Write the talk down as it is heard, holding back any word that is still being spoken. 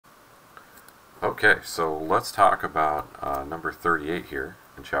Okay, so let's talk about number 38 here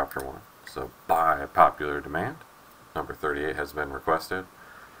in Chapter 1. So, by popular demand, number 38 has been requested.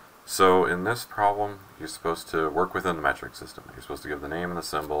 So, in this problem, you're supposed to work within the metric system. You're supposed to give the name and the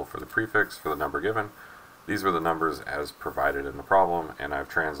symbol for the prefix for the number given. These were the numbers as provided in the problem, and I've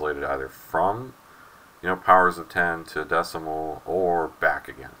translated either from, powers of 10 to decimal or back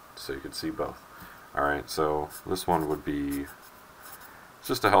again, so you could see both. Alright, so this one would be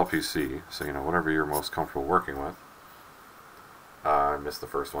just to help you see, so whatever you're most comfortable working with. I missed the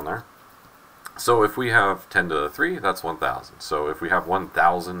first one there. So if we have 10 to the 3, that's 1,000. So if we have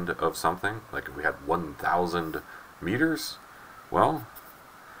 1,000 of something, like if we had 1,000 meters, well,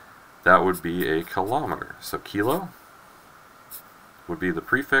 that would be a kilometer. So kilo would be the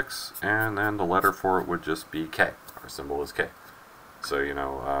prefix, and then the letter for it would just be K. Our symbol is K.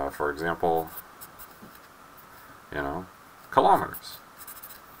 So, for example, kilometers.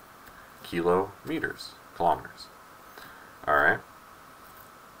 Kilometers. Kilometers. Alright.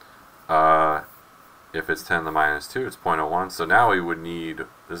 If it's 10 to the minus 2, it's 0.01. So now we would need,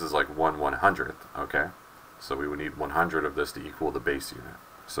 this is like 1/100th, okay? So we would need 100 of this to equal the base unit.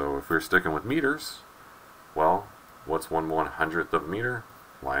 So if we're sticking with meters, well, what's 1/100th of a meter?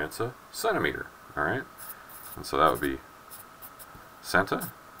 Why, it's a centimeter, alright? And so that would be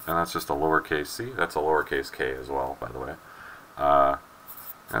centa, and that's just a lowercase c. That's a lowercase k as well, by the way.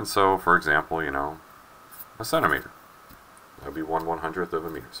 And so, for example, a centimeter. That would be 1/100th of a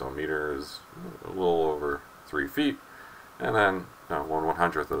meter. So a meter is a little over 3 feet, and then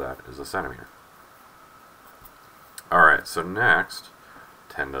 1/100th of that is a centimeter. Alright, so next,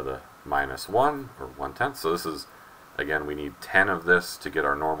 10 to the minus 1, or 1/10. So this is, again, we need 10 of this to get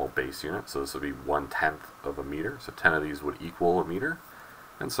our normal base unit. So this would be 1/10 of a meter. So 10 of these would equal a meter.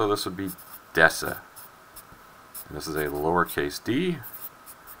 And so this would be deci. And this is a lowercase d.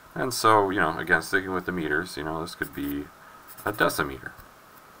 And so, again, sticking with the meters, this could be a decimeter.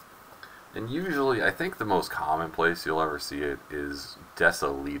 And usually, I think the most common place you'll ever see it is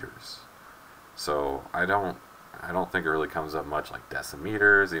deciliters. So I don't think it really comes up much like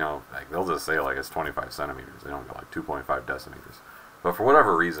decimeters. Like they'll just say like it's 25 centimeters. They don't go like 2.5 decimeters. But for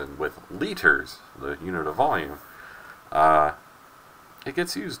whatever reason, with liters, the unit of volume, it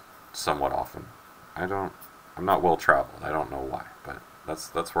gets used somewhat often. I'm not well traveled. I don't know why, but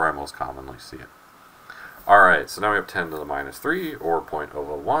that's where I most commonly see it. Alright, so now we have 10 to the minus 3, or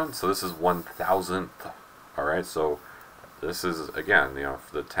 0.001, so this is 1,000th. Alright, so this is, again, if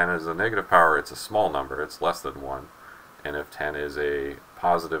the 10 is a negative power, it's a small number, it's less than 1. And if 10 is a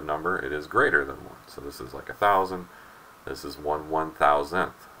positive number, it is greater than 1. So this is like 1,000, this is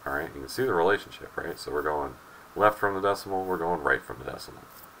 1/1000th. Alright, you can see the relationship, right? So we're going left from the decimal, we're going right from the decimal.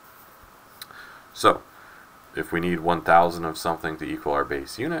 So, if we need 1,000 of something to equal our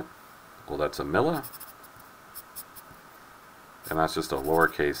base unit, well, that's a milli. And that's just a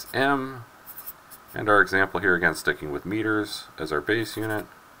lowercase m. And our example here, again, sticking with meters as our base unit,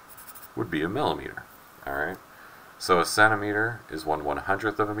 would be a millimeter. Alright? So a centimeter is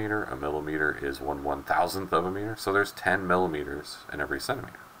 1/100th of a meter, a millimeter is 1/1000th of a meter, so there's 10 millimeters in every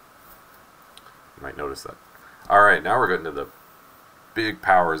centimeter. You might notice that. Alright, now we're getting to the big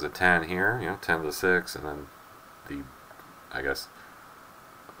powers of 10 here, 10 to the 6, and then the, I guess,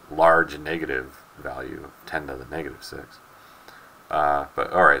 large negative value of 10 to the negative 6.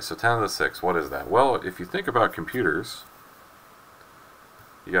 But alright, so 10 to the 6, what is that? Well, if you think about computers,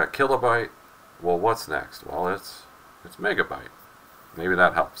 you got kilobyte. Well, what's next? Well, it's megabyte. Maybe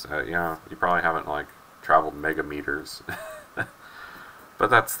that helps. You probably haven't traveled megameters, but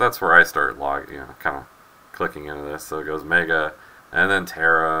that's where I start kind of clicking into this. So it goes mega, and then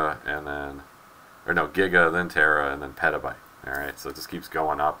tera, and then, or no, giga, then tera, and then petabyte. Alright, so it just keeps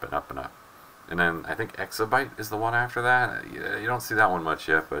going up and up and up. And then I think exabyte is the one after that. You don't see that one much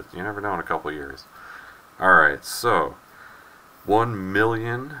yet, but you never know in a couple of years. Alright, so 1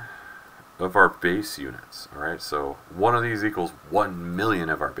 million of our base units. Alright, so one of these equals 1 million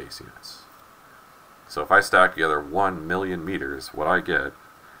of our base units. So if I stack together 1 million meters, what I get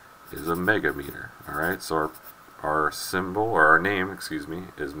is a megameter. Alright, so our symbol, or our name, excuse me,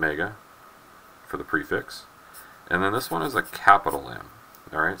 is mega for the prefix. And then this one is a capital M.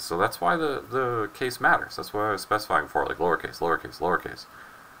 Alright, so that's why the case matters. That's why I was specifying for it, like lowercase, lowercase, lowercase.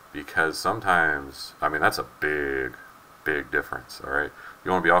 Because sometimes, that's a big, big difference. Alright,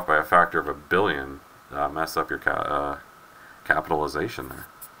 you want to be off by a factor of 1 billion, mess up your capitalization there.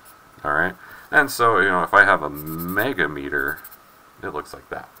 Alright, and so, if I have a megameter, it looks like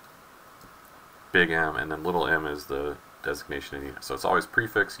that. Big M, and then little m is the designation in unit. So it's always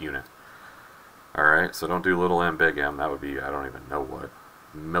prefix unit. Alright, so don't do little m, big M. That would be, I don't even know what.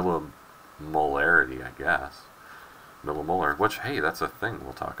 molarity, I guess. Millimolar, which, hey, that's a thing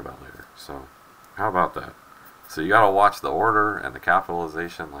we'll talk about later. So, how about that? So you gotta watch the order and the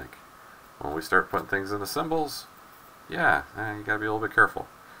capitalization. Like, when we start putting things into symbols, yeah, you gotta be a little bit careful.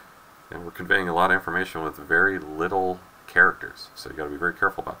 And we're conveying a lot of information with very little characters, so you gotta be very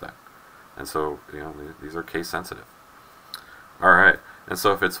careful about that. And so, these are case sensitive. Alright, and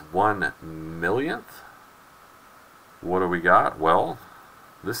so if it's 1/1,000,000th, what do we got? Well,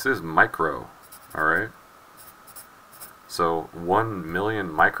 this is micro, alright? So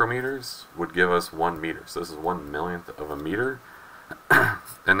 1,000,000 micrometers would give us 1 meter. So this is 1/1,000,000th of a meter.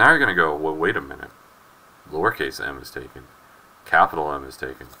 And now you're going to go, well, wait a minute. Lowercase m is taken. Capital M is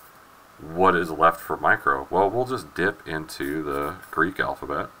taken. What is left for micro? Well, we'll just dip into the Greek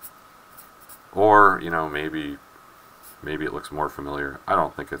alphabet. Or, maybe it looks more familiar. I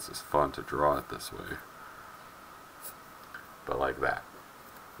don't think it's as fun to draw it this way. But like that.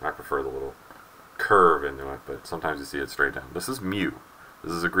 I prefer the little curve into it, but sometimes you see it straight down. This is mu.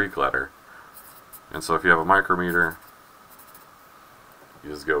 This is a Greek letter. And so if you have a micrometer,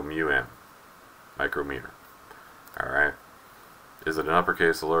 you just go mu m. Micrometer. Alright. Is it an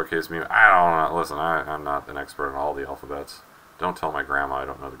uppercase, a lowercase mu? I don't know. Listen, I'm not an expert on all the alphabets. Don't tell my grandma I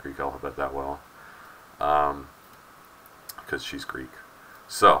don't know the Greek alphabet that well. Because she's Greek.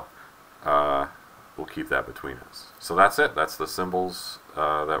 So, we'll keep that between us. So that's it. That's the symbols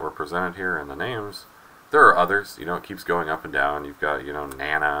that were presented here and the names. There are others. It keeps going up and down. You've got,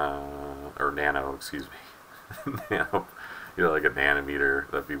 nano, excuse me. Nano, like a nanometer.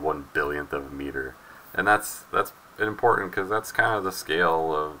 That'd be 1/100000th of a meter. And that's important because that's kind of the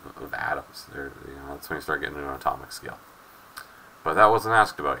scale of atoms. That's when you start getting into an atomic scale. But that wasn't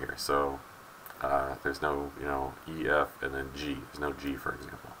asked about here. So there's no, E, F, and then G. There's no G, for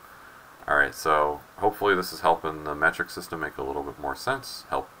example. Alright, so hopefully this is helping the metric system make a little bit more sense,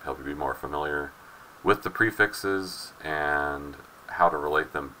 help you be more familiar with the prefixes and how to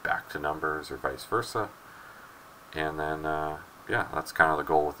relate them back to numbers or vice versa. And then, yeah, that's kind of the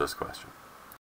goal with this question.